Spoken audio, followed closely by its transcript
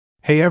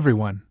Hey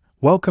everyone,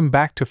 welcome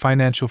back to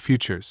Financial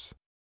Futures.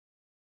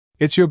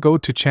 It's your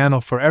go-to channel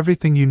for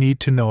everything you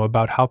need to know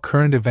about how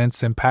current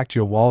events impact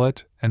your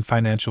wallet and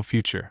financial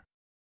future.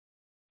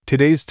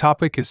 Today's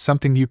topic is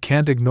something you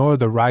can't ignore: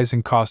 the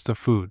rising cost of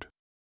food.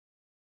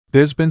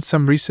 There's been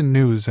some recent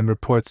news and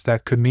reports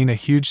that could mean a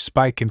huge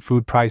spike in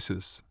food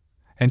prices.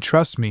 And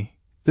trust me,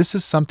 this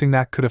is something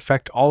that could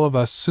affect all of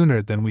us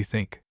sooner than we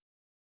think.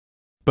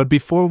 But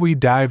before we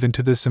dive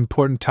into this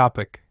important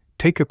topic,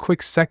 take a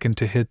quick second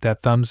to hit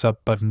that thumbs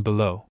up button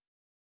below.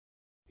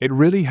 It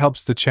really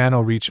helps the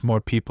channel reach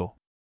more people.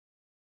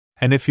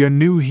 And if you're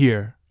new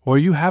here, or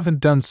you haven't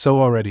done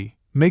so already,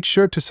 make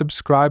sure to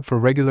subscribe for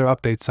regular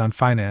updates on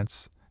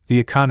finance, the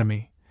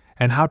economy,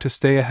 and how to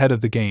stay ahead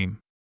of the game.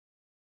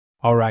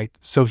 Alright,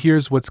 so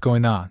here's what's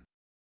going on.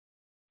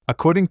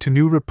 According to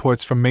new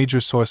reports from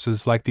major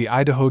sources like the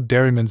Idaho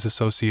Dairymen's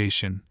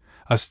Association,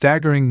 a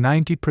staggering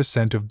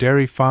 90% of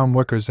dairy farm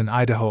workers in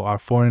Idaho are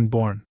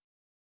foreign-born.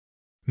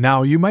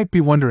 Now you might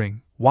be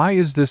wondering, why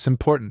is this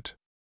important?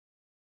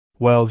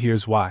 Well,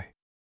 here's why.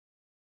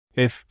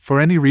 If,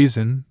 for any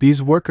reason,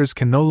 these workers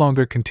can no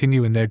longer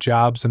continue in their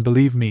jobs, and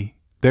believe me,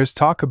 there's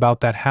talk about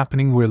that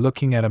happening, we're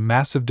looking at a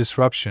massive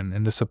disruption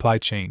in the supply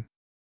chain.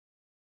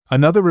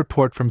 Another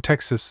report from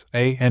Texas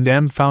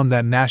A&M found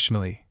that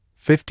nationally,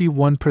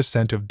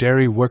 51% of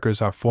dairy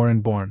workers are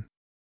foreign-born.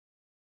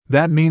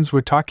 That means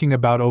we're talking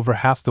about over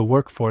half the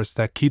workforce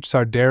that keeps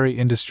our dairy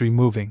industry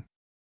moving.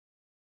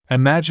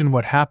 Imagine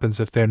what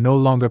happens if they're no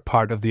longer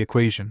part of the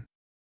equation.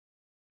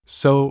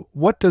 So,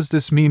 what does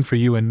this mean for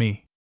you and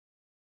me?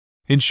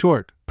 In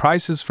short,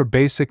 prices for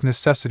basic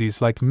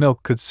necessities like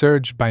milk could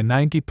surge by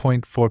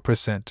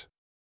 90.4%.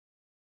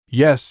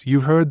 Yes,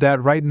 you heard that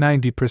right,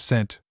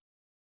 90%.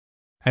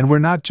 And we're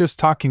not just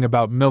talking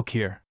about milk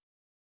here.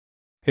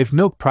 If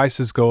milk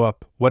prices go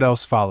up, what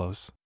else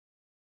follows?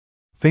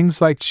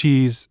 Things like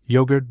cheese,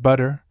 yogurt,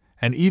 butter,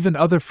 and even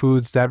other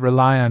foods that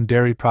rely on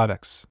dairy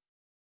products.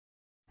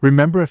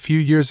 Remember a few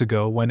years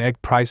ago when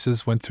egg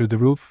prices went through the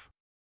roof?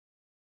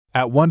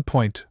 At one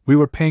point, we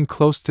were paying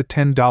close to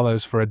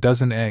 $10 for a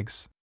dozen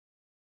eggs.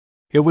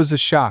 It was a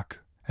shock,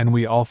 and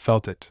we all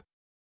felt it.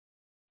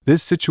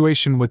 This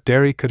situation with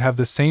dairy could have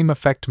the same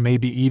effect,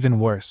 maybe even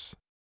worse.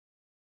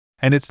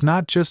 And it's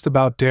not just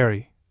about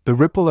dairy, the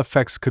ripple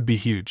effects could be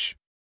huge.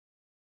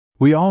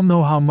 We all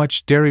know how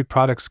much dairy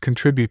products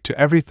contribute to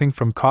everything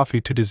from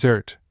coffee to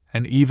dessert,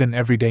 and even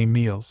everyday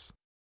meals.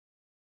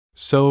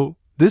 So,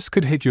 this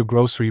could hit your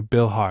grocery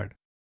bill hard.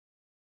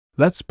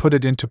 Let's put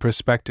it into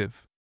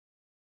perspective.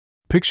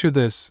 Picture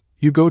this: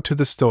 you go to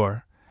the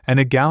store, and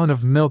a gallon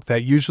of milk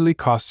that usually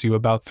costs you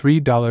about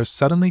 $3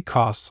 suddenly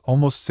costs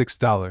almost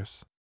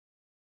 $6.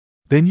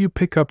 Then you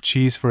pick up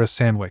cheese for a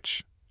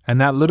sandwich,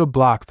 and that little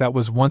block that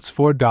was once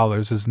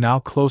 $4 is now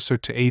closer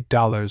to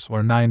 $8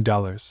 or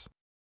 $9.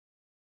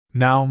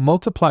 Now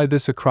multiply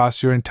this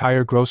across your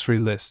entire grocery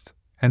list,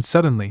 and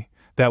suddenly,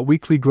 that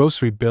weekly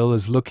grocery bill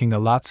is looking a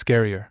lot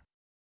scarier.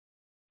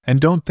 And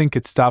don't think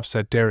it stops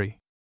at dairy.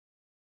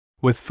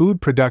 With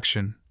food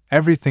production,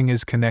 everything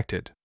is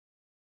connected.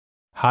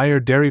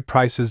 Higher dairy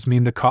prices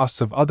mean the costs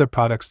of other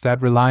products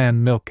that rely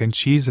on milk and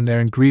cheese and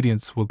their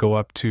ingredients will go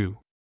up too.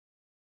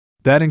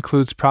 That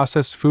includes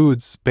processed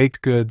foods,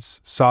 baked goods,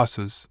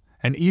 sauces,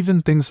 and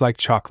even things like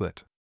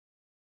chocolate.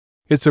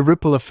 It's a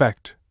ripple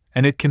effect,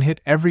 and it can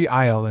hit every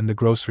aisle in the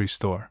grocery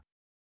store.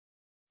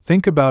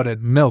 Think about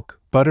it: milk,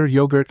 butter,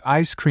 yogurt,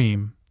 ice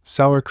cream,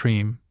 sour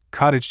cream,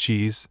 cottage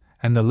cheese,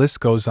 and the list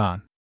goes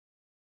on.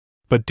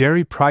 But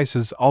dairy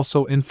prices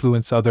also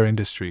influence other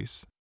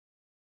industries.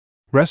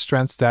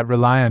 Restaurants that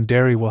rely on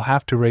dairy will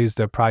have to raise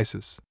their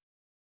prices.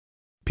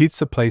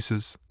 Pizza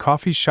places,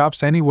 coffee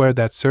shops, anywhere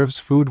that serves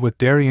food with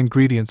dairy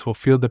ingredients will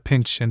feel the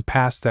pinch and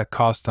pass that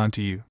cost on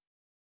to you.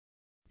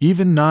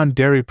 Even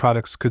non-dairy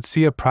products could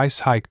see a price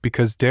hike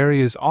because dairy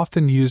is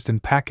often used in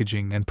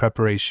packaging and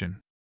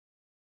preparation.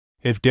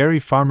 If dairy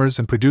farmers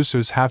and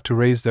producers have to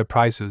raise their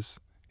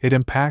prices, it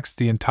impacts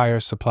the entire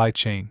supply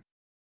chain.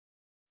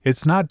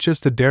 It's not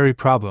just a dairy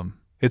problem,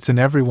 it's an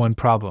everyone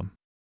problem.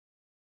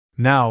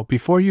 Now,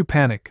 before you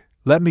panic,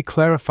 let me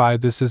clarify: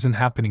 this isn't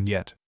happening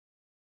yet.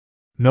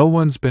 No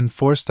one's been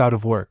forced out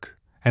of work,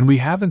 and we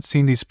haven't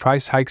seen these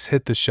price hikes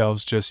hit the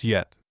shelves just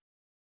yet.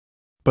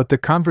 But the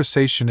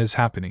conversation is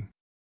happening.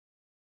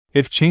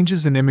 If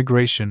changes in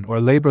immigration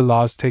or labor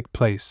laws take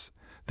place,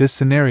 this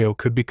scenario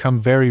could become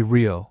very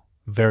real,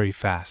 very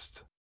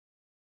fast.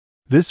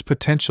 This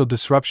potential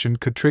disruption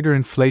could trigger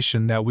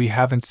inflation that we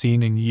haven't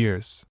seen in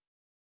years.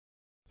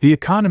 The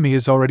economy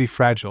is already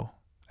fragile,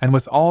 and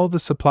with all the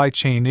supply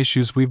chain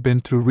issues we've been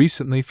through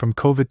recently, from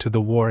COVID to the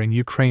war in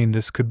Ukraine,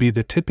 this could be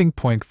the tipping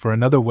point for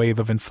another wave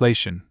of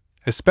inflation,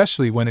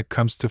 especially when it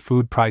comes to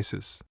food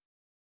prices.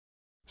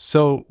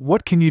 So,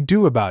 what can you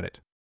do about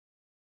it?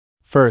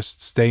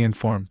 First, stay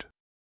informed.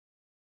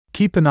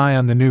 Keep an eye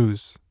on the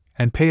news,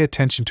 and pay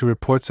attention to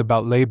reports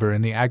about labor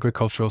in the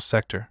agricultural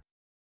sector.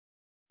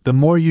 The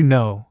more you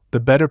know, the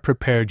better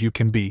prepared you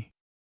can be.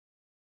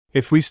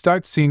 If we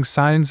start seeing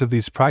signs of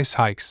these price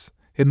hikes,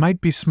 it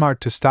might be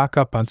smart to stock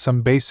up on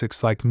some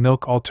basics like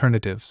milk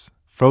alternatives,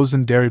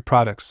 frozen dairy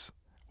products,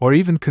 or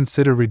even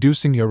consider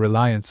reducing your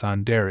reliance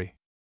on dairy.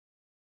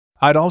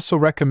 I'd also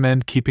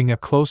recommend keeping a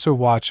closer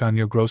watch on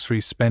your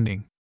grocery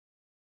spending.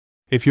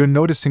 If you're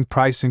noticing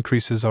price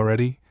increases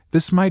already,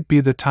 this might be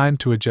the time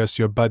to adjust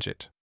your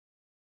budget.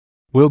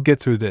 We'll get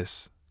through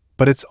this,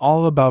 but it's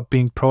all about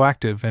being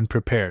proactive and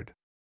prepared.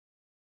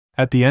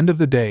 At the end of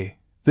the day,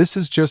 this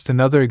is just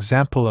another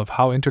example of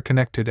how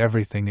interconnected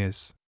everything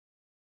is.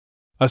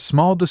 A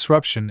small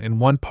disruption in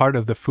one part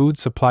of the food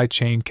supply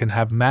chain can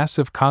have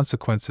massive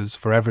consequences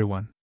for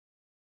everyone.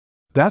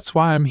 That's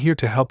why I'm here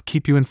to help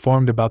keep you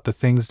informed about the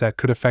things that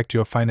could affect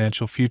your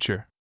financial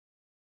future.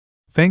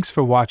 Thanks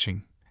for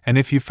watching, and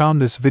if you found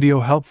this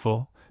video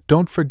helpful,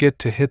 don't forget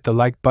to hit the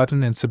like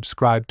button and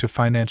subscribe to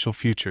Financial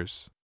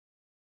Futures.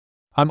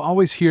 I'm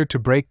always here to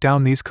break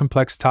down these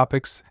complex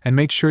topics and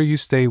make sure you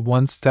stay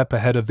one step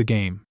ahead of the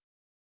game.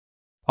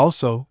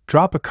 Also,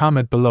 drop a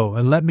comment below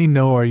and let me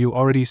know, are you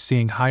already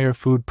seeing higher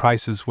food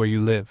prices where you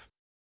live?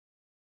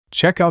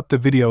 Check out the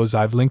videos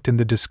I've linked in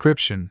the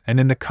description and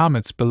in the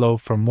comments below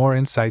for more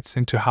insights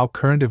into how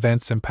current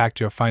events impact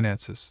your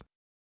finances.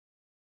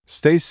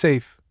 Stay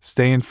safe,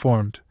 stay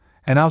informed,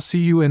 and I'll see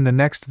you in the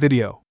next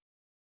video.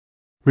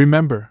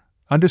 Remember,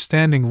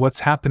 understanding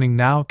what's happening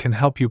now can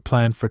help you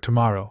plan for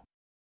tomorrow.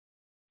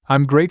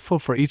 I'm grateful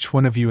for each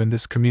one of you in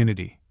this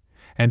community,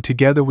 and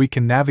together we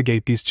can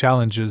navigate these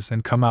challenges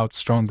and come out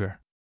stronger.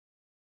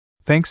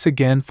 Thanks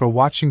again for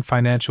watching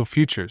Financial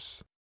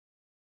Futures.